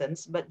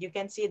sentence, but you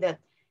can see that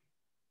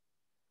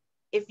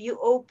if you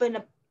open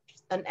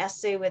an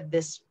essay with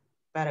this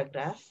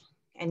paragraph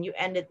and you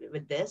end it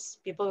with this,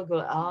 people will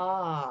go,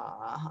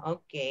 ah,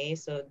 okay,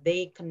 so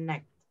they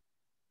connect.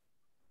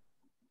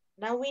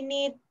 Now we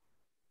need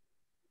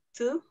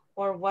 2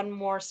 or 1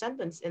 more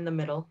sentence in the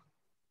middle.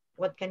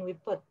 What can we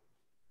put?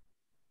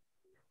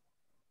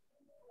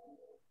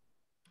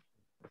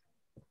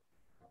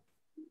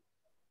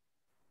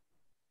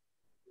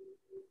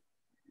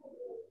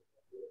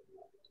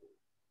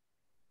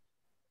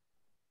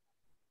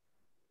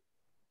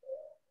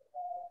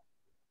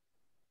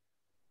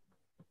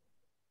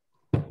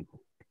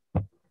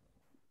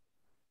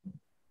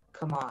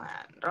 Come on,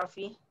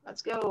 Rafi,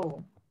 let's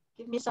go.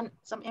 Give me some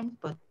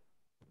input.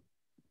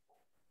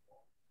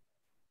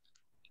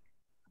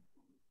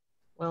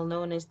 Well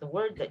known is the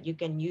word that you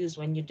can use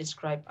when you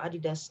describe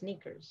Adidas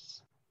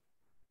sneakers.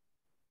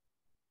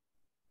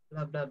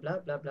 Blah, blah,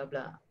 blah, blah, blah,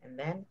 blah. And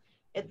then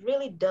it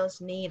really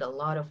does need a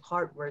lot of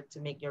hard work to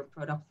make your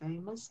product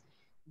famous.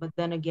 But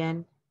then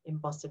again,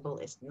 impossible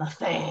is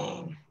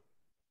nothing.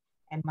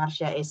 And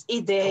Marcia is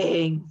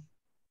eating.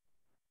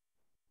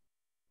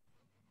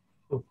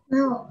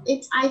 No,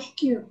 it's ice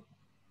cube.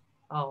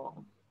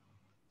 Oh,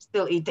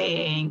 Still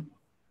eating.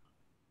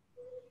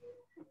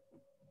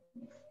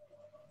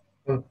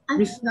 I'm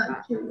Miss,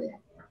 not curious.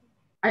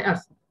 I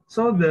asked.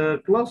 So the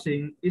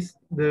closing is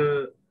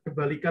the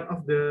kebalikan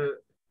of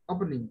the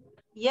opening.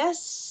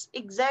 Yes,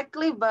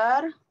 exactly,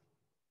 Bar. Okay.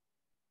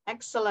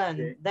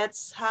 Excellent.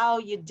 That's how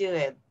you do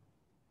it.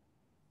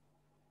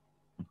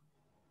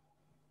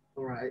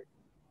 All right.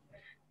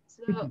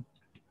 So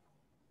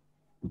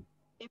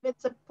if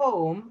it's a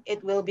poem, it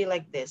will be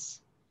like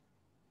this: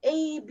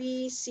 A,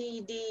 B,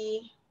 C,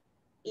 D,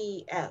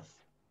 E, F.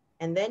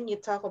 And then you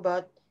talk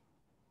about,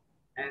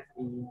 F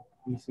E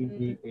B C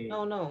D A.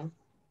 no,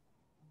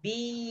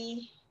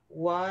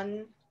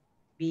 B1,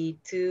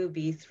 B2,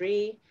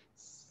 B3,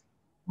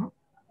 Huh?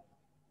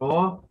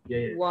 Oh, yeah,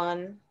 yeah.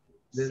 C1,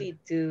 The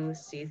C2,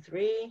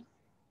 C3,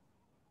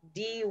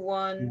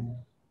 D1, mm,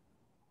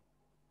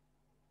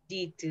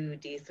 D2,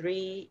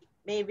 D3.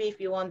 Maybe if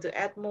you want to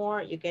add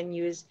more, you can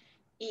use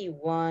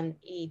E1,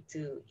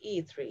 E2,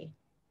 E3.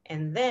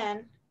 And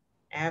then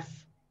F,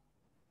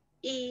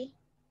 E,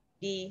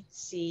 D,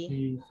 C,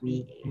 B C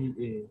B, A. D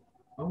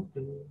A.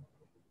 Okay.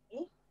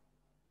 Okay?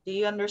 Do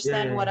you Yeah,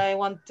 understand yeah, what yeah. I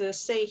want to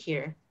say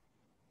here?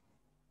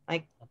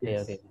 Like, Okay,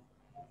 Yes. okay.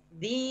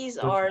 these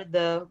Good. are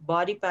the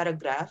body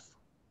paragraphs.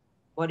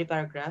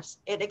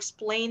 It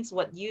explains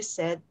what you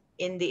said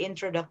in the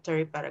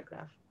introductory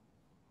paragraph.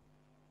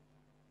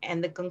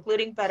 And the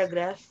concluding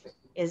paragraph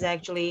is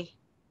actually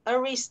a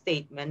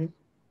restatement,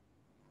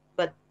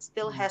 but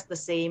still Mm. has the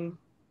same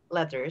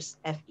letters,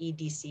 F, E,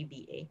 D, C,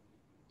 B, A.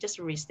 Just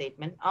a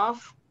restatement of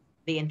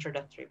the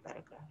introductory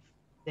paragraph.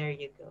 There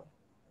you go.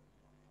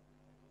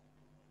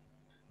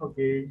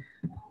 Okay.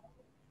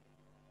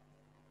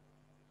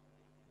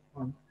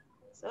 On.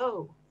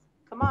 So,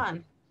 come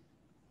on,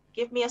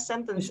 give me a Miss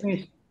sentence.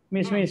 Miss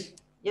Miss Mm, Miss.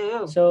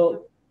 yo,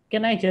 So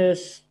can I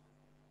just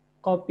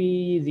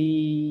copy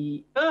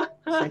the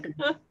yo.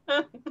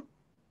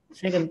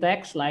 second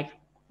text like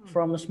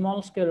from a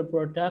small scale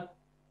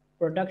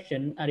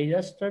production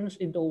Adidas turns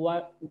into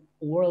a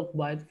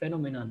worldwide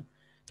phenomenon.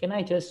 Can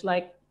I just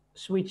like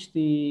switch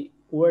the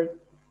word?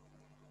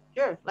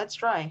 Sure, let's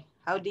try.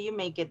 How do you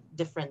make it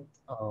different?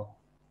 Oh,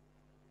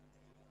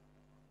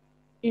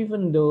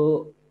 even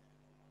though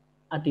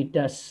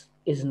Adidas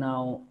is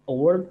now a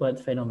worldwide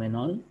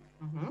phenomenon,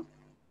 Mhm.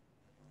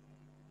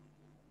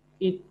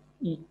 it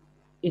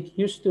it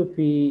used to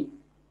be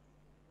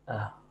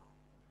uh,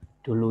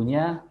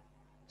 dulunya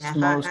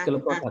small scale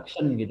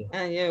production gitu.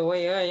 Yeah,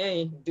 wait,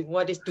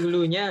 what is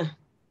dulunya?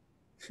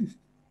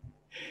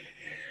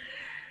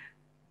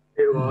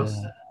 It was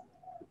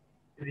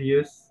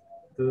used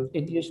to.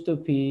 It used to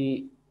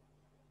be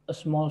a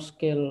small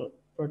scale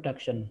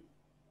production,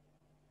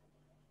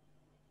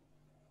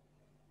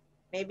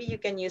 Maybe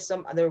you can use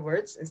some other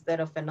words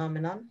instead of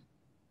phenomenon.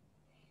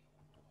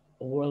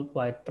 a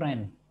worldwide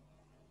trend.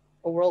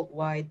 A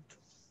worldwide.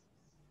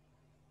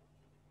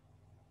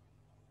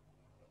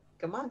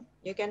 Come on,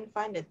 you can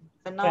find it.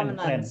 Trend, Phenomenon,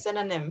 trend,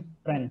 synonym.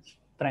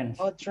 trends.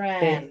 Oh, T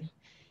trend.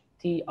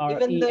 T R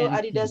Even E though N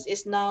D. Adidas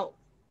is now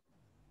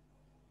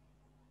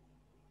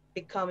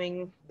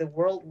becoming the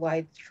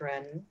worldwide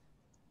trend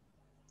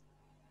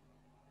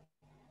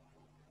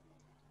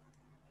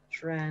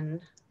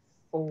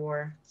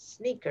for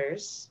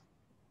sneakers,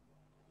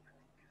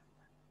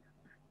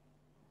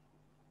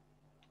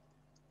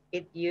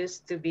 it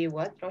used to be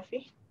what,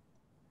 Rafi?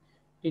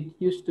 It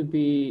used to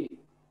be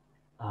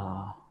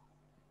uh,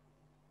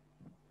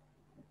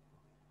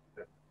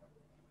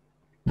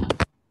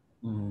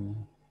 mm,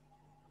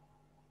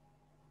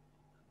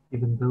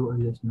 Even though I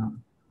just not.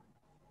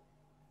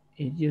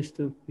 it used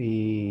to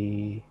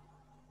be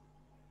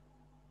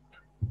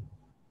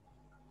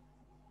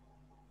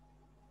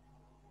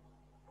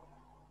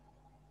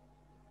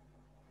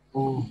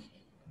Oh.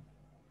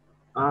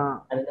 Uh,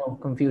 I don't know,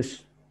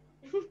 confused.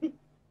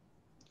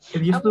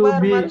 it used to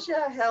Akbar be.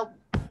 Marsha, help.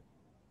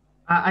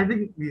 I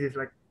think this is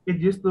like it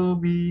used to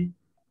be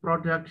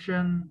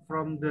production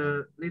from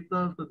the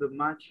little to the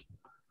much,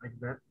 like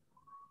that.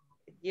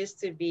 It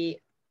used to be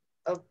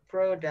a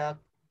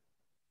product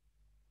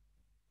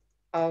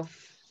of,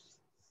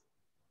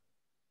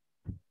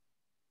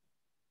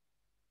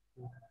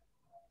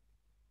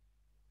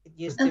 it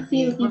used But to A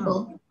few be no, no,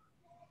 people.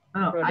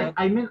 no. I product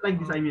I mean like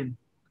this. of,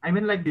 I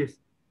mean like this.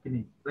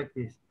 Ini like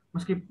this.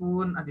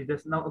 Meskipun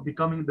Adidas now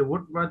becoming the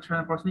worldwide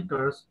trend for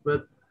sneakers,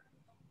 but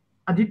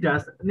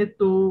Adidas need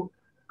to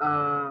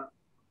uh,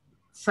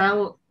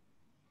 sell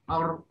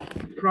or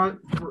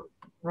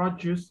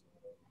produce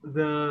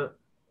the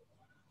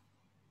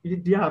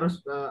dia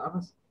harus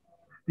apa?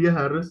 Dia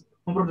harus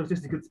memproduksi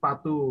sedikit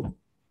sepatu.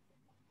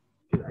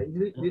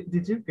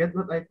 Did you get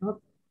what I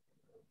thought?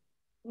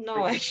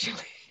 no, Like,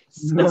 actually.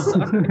 So No.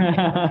 sorry.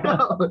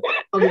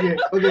 okay,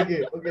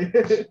 okay, okay.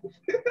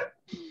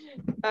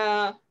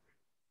 Uh,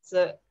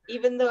 so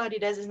even though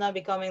Adidas is now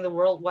becoming the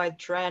worldwide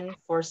trend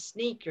for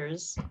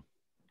sneakers,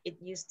 it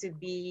used to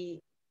be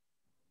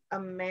a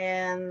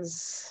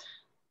man's,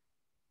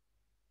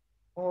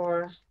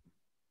 or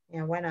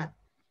yeah, why not?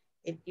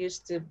 It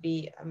used to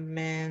be a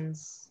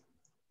man's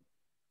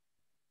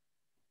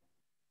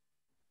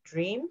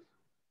dream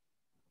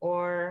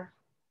or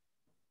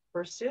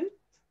pursuit,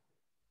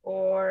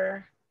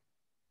 or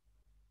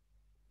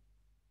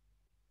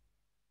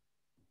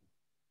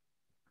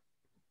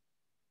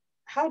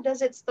how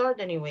does it start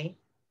anyway?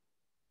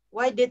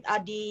 Why did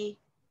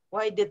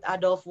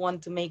Adolf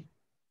want to make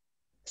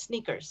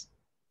sneakers?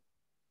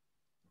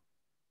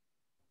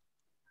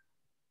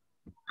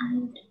 I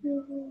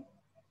do.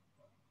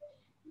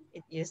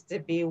 It used to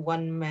be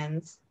one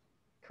man's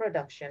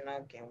production.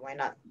 Okay, why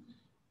not?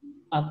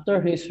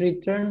 After his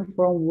return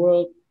from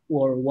World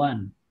War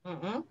I,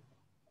 Mm-mm.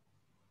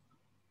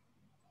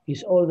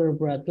 his older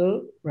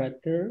brother wait.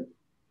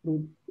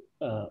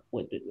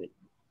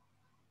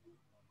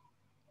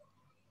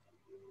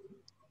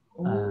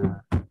 Oh,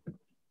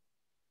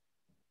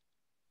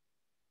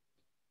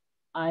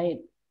 I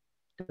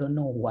don't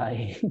know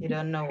why. You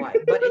don't know why,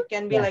 but it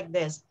can be Yeah. like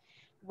this.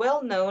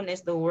 Well known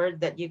is the word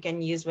that you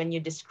can use when you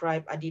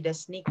describe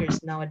Adidas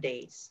sneakers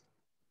nowadays.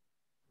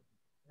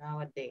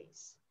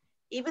 Nowadays,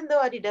 even though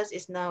Adidas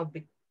is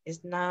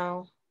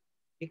now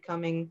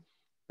becoming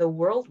the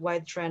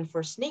worldwide trend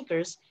for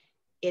sneakers,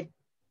 it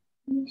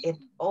it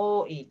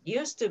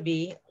used to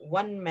be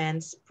one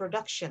man's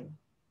production.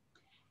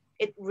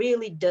 It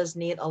really does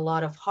need a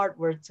lot of hard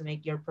work to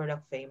make your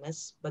product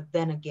famous, but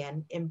then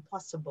again,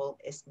 impossible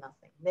is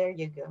nothing. There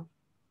you go.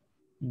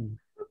 Hmm.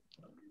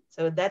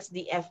 So that's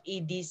the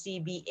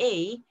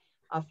FEDCBA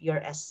of your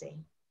essay.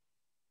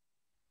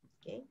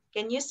 Okay.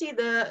 Can you see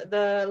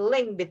the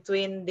link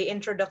between the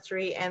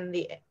introductory and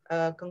the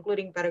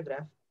concluding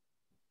paragraph?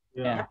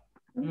 yeah.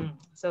 Yeah. Yep.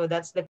 So that's the